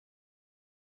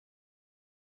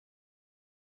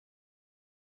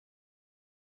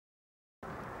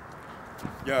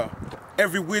Yeah.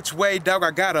 Every which way, dog,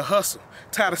 I gotta hustle.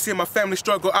 Tired of seeing my family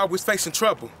struggle, always facing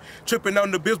trouble. Tripping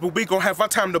on the bills, but we gon' have our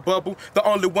time to bubble. The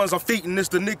only ones I'm feeding is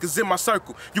the niggas in my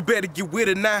circle. You better get with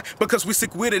it now, because we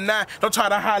sick with it now. Don't try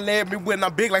to holler at me when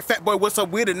I'm big like fat boy, what's up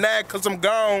with it now, cause I'm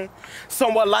gone.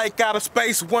 Somewhere like out of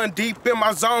space, one deep in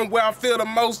my zone where I feel the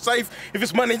most safe. If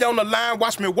it's money on the line,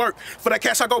 watch me work. For that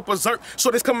cash, I go berserk.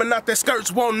 Shorty's coming out their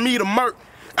skirts, wanting me to murk.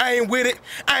 I ain't with it,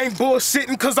 I ain't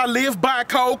bullshitting, cause I live by a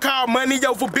code called money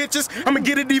over bitches. I'ma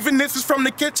get it even if it's from the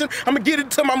kitchen. I'ma get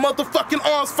it till my motherfucking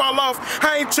arms fall off.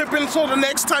 I ain't tripping, so the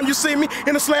next time you see me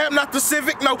in a slab, not the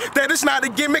Civic, no, that is not a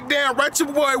gimmick. Damn right, your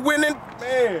boy winning.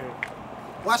 Man.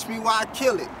 Watch me while I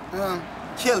kill it.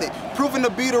 Kill it. Proving to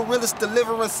be the realest,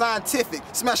 delivering scientific.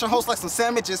 Smashing hosts like some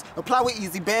sandwiches. Apply with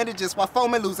easy bandages while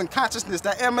foaming, losing consciousness.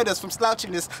 Diameters from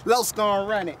slouchiness. Los gon'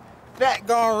 run it. Fat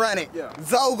gon' run it. Yeah.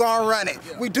 Zoe gon' run it.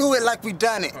 Yeah. We do it like we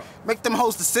done it. Make them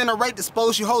hoes disintegrate,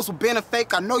 dispose you hoes with been a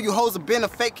fake. I know you hoes have been a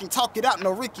fake, can talk it out,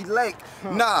 no Ricky Lake.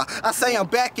 Nah, I say I'm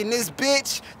back in this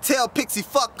bitch. Tell Pixie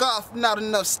fuck off, not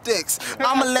enough sticks.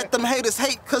 I'ma let them haters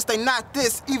hate cause they not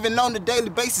this. Even on a daily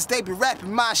basis, they be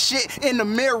rapping my shit in the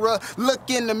mirror. Look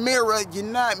in the mirror, you're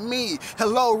not me.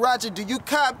 Hello, Roger, do you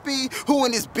copy? Who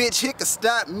in this bitch here can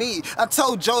stop me? I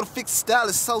told Joe to fix the style,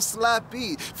 it's so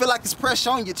sloppy. Feel like it's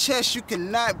pressure on your chest, you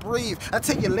cannot breathe. I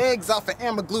take your legs off and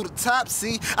amber glue the top,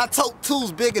 see? I tote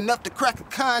tools big enough to crack a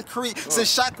concrete. Send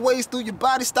shockwaves through your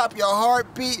body, stop your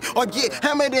heartbeat. Or get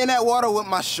hammered in that water with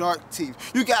my shark teeth.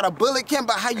 You got a bullet can,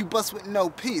 but how you bust with no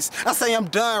peace? I say I'm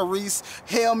done, Reese.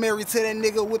 Hail Mary to that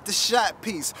nigga with the shot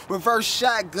piece. Reverse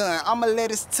shotgun, I'ma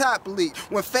let his top leak.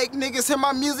 When fake niggas hear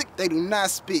my music, they do not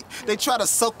speak. They try to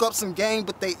soak up some game,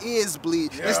 but they ears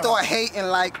bleed. They start hating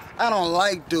like, I don't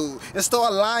like dude. And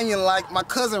start lying like my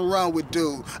cousin run with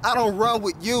dude. I don't run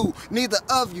with you, neither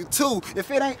of you too.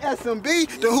 If it ain't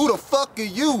SMB, then who the fuck are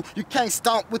you? You can't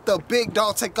stomp with the big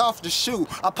dog, take off the shoe.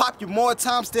 I pop you more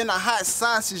times than a hot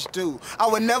sausage do. I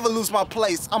would never lose my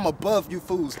place, I'm above you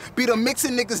fools. Be the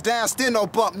mixing niggas down, still no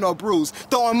bump, no bruise.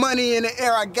 Throwing money in the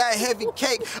air, I got heavy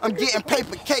cake. I'm getting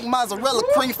paper cake, mozzarella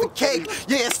cream for cake.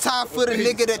 Yeah, it's time for the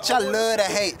nigga that y'all love to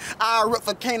hate. I'll rip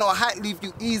volcano hot, leave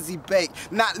you easy bake.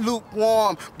 Not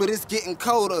lukewarm, but it's getting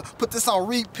colder. Put this on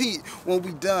repeat when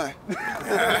we done.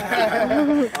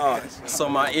 So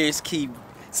my ears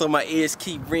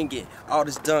keep ringing. All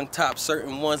this dunk top,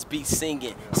 certain ones be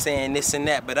singing, saying this and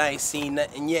that, but I ain't seen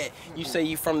nothing yet. You say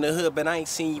you from the hood, but I ain't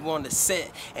seen you on the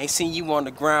set. Ain't seen you on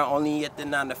the ground, only at the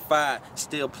 9 to 5.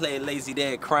 Still play lazy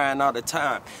dad, crying all the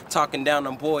time. Talking down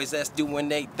on boys that's doing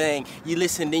they thing. You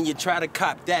listen, then you try to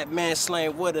cop that, man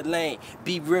slaying with a lane.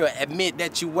 Be real, admit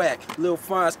that you whack. Lil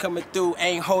Fonz coming through,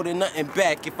 ain't holding nothing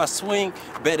back. If I swing,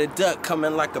 better duck,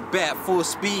 coming like a bat, full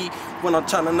speed. When I'm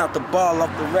trying to knock the ball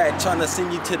off the rack, trying to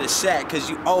send you to the shack, cause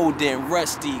you old and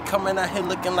rusty. Coming out here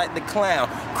looking like the clown,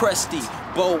 crusty.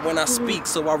 Bold when I speak,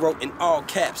 so I wrote in all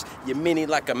caps. You're mini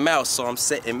like a mouse, so I'm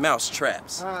setting mouse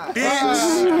traps. GANGNIT.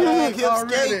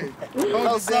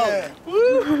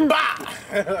 Bah!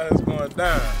 It's going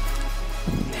down.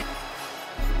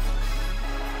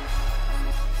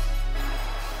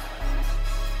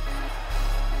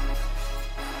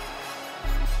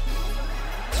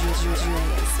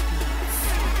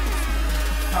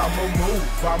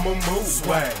 I'ma move,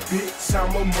 swag. Bitch,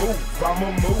 I'ma move,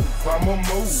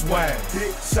 swag.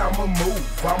 Bitch, I'ma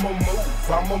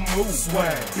move,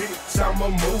 swag. Bitch, I'ma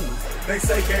move. They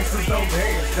say gangsters don't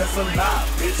dance, that's a lie.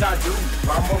 Bitch, I do.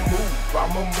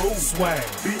 I'ma move, swag.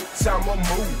 Bitch, I'ma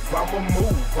move,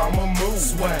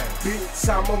 swag. Bitch,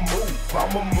 I'ma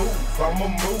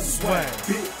move, swag.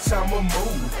 Bitch, I'ma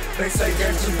move. They say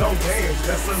gangsters don't dance,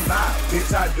 that's a lie.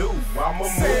 Bitch, I do. I'ma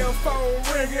move. Cell phone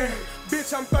ringing.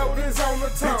 Bitch, I'm throwing on the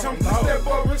tongue. Bitch, I'm just that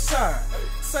boy Rashad.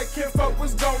 Say, kid, fuck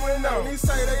what's going on. He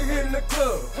say they hitting the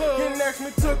club. He asked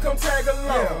me to come tag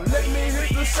along. Let me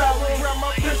hit the shower and wrap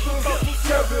my pistols up and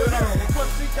shove it on.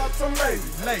 Plus, she got some ladies.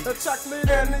 The chocolate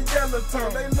and the yellow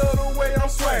tongue. They love the way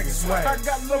I'm swagging. I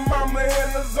got lil' mama in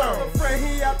the zone. Afraid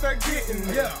he out there getting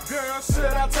it. Girl,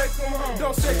 should I take him home?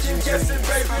 Don't second guess it,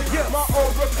 baby. My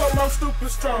overcome, I'm stupid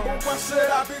strong. But what should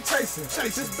I be chasing?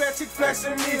 This bad chick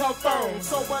flashing me her phone.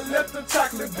 So I left the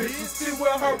chocolate bitch. See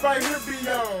where her right here be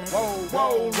on.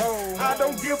 Whoa. I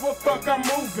don't give a fuck, I'm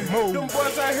moving. Them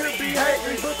boys out here be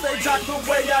hating, but they jock the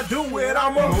way I do it.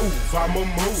 I'ma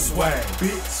move, swag.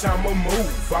 Bitch, I'ma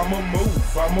I'ma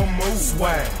move, I'ma move.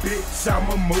 Swag, bitch,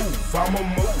 I'ma move, I'ma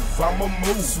move, I'ma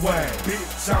move. Swag,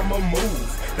 bitch, I'ma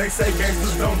move. They say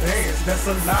gangsters don't dance, that's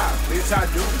a lie, bitch, I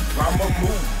do. I'ma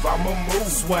move, I'ma move.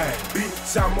 Swag,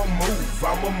 bitch, I'ma move,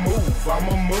 I'ma move,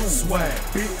 I'ma move. Swag,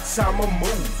 bitch, I'ma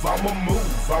move, I'ma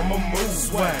move, I'ma move.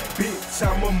 Swag, bitch,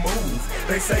 I'ma move.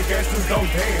 They say gangsters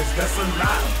don't dance, that's a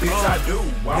lie, bitch, I do.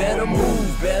 Better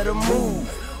move, better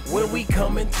move. When we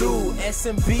coming through,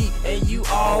 SMB, and you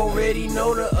already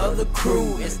know the other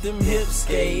crew. It's them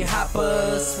HIPSK8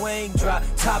 hoppers, swing drop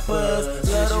toppers.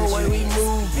 Love the way we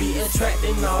move, be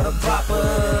attracting all the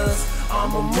boppers.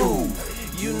 I'ma move,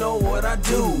 you know what I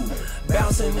do.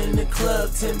 Bouncing in the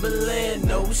club, Timberland,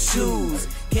 no shoes.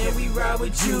 Can we ride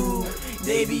with you?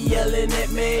 They be yelling at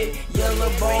me. Yellow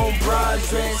bone bra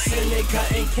dress and they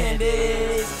cotton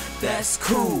candy. That's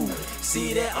cool.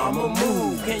 See that I'ma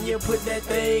move. Can you put that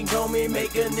thing on me?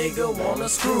 Make a nigga wanna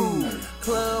screw.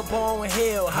 Club on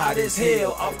hell, hot as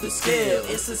hell, off the scale.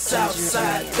 It's a south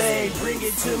side thing. Bring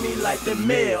it to me like the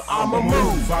mail. I'ma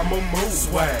move, I'ma move.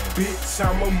 Swag, bitch,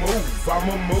 I'ma move,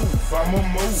 I'ma move, I'ma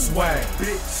move. Swag,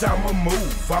 bitch, I'ma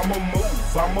move, I'ma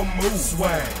move, I'ma move.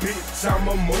 Swag, bitch,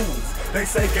 I'ma move. They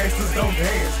say gangsters don't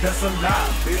dance, that's a lie,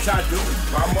 bitch, I do.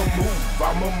 I'ma move,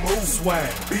 I'ma move. Swag,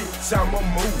 bitch, I'ma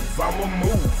move, I'ma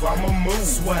move, I'ma move.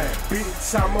 Swag,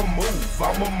 bitch, I'ma move,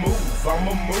 I'ma move,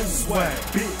 I'ma move. Swag,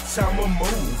 bitch, I'ma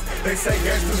move. They say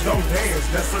gangsters don't dance,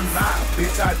 that's a lie,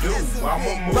 bitch, I do.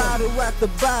 I'ma move. Bottle after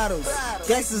bottles,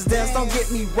 gangsters dance, don't get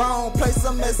me wrong. Play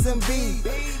some SMB,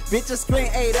 bitches scream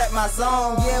 8 at my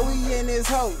song. Yeah, we in this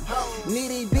hoe.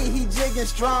 Needy B, he jigging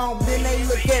strong. Then they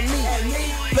look at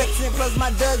me, flexing plus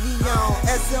my Dougie on.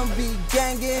 SMB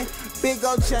gangin', big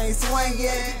old chain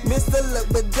swinging. Mr. Look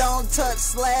but don't touch,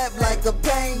 slab like a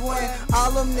penguin.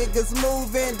 All them niggas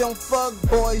moving, don't fuck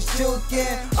boys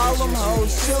juking. All them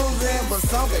hoes choosing, but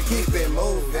some can keep it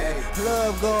moving.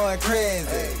 Club going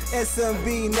crazy,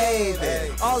 SMB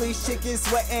Navy. All these chickens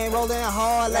sweating, rolling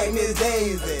hard like Miss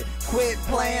Daisy. Quit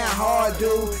playing hard,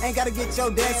 dude. Ain't gotta get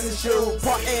your dancing shoes.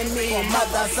 Pardon me,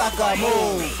 mother sucker,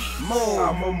 move.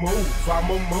 I'ma move,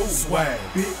 I'ma move. Swag,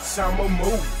 bitch, I'ma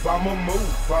move, I'ma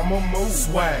move, I'ma move.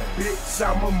 Swag, bitch,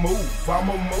 I'ma move,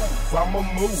 I'ma move, I'ma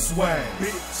move. Swag,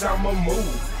 bitch, I'ma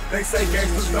move. They say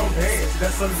gangsters don't dance,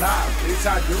 that's a lie, bitch,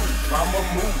 I do. I'ma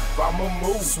move, I'ma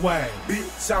move. Swag,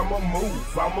 bitch, I'ma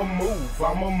move, I'ma move,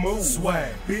 I'ma move.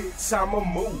 Swag, bitch, I'ma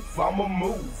move, I'ma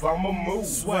move, I'ma move.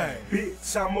 Swag,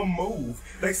 bitch, I'ma move.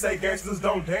 They say gangsters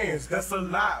don't dance, that's a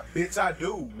lie, bitch, I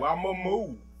do. I'ma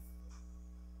move.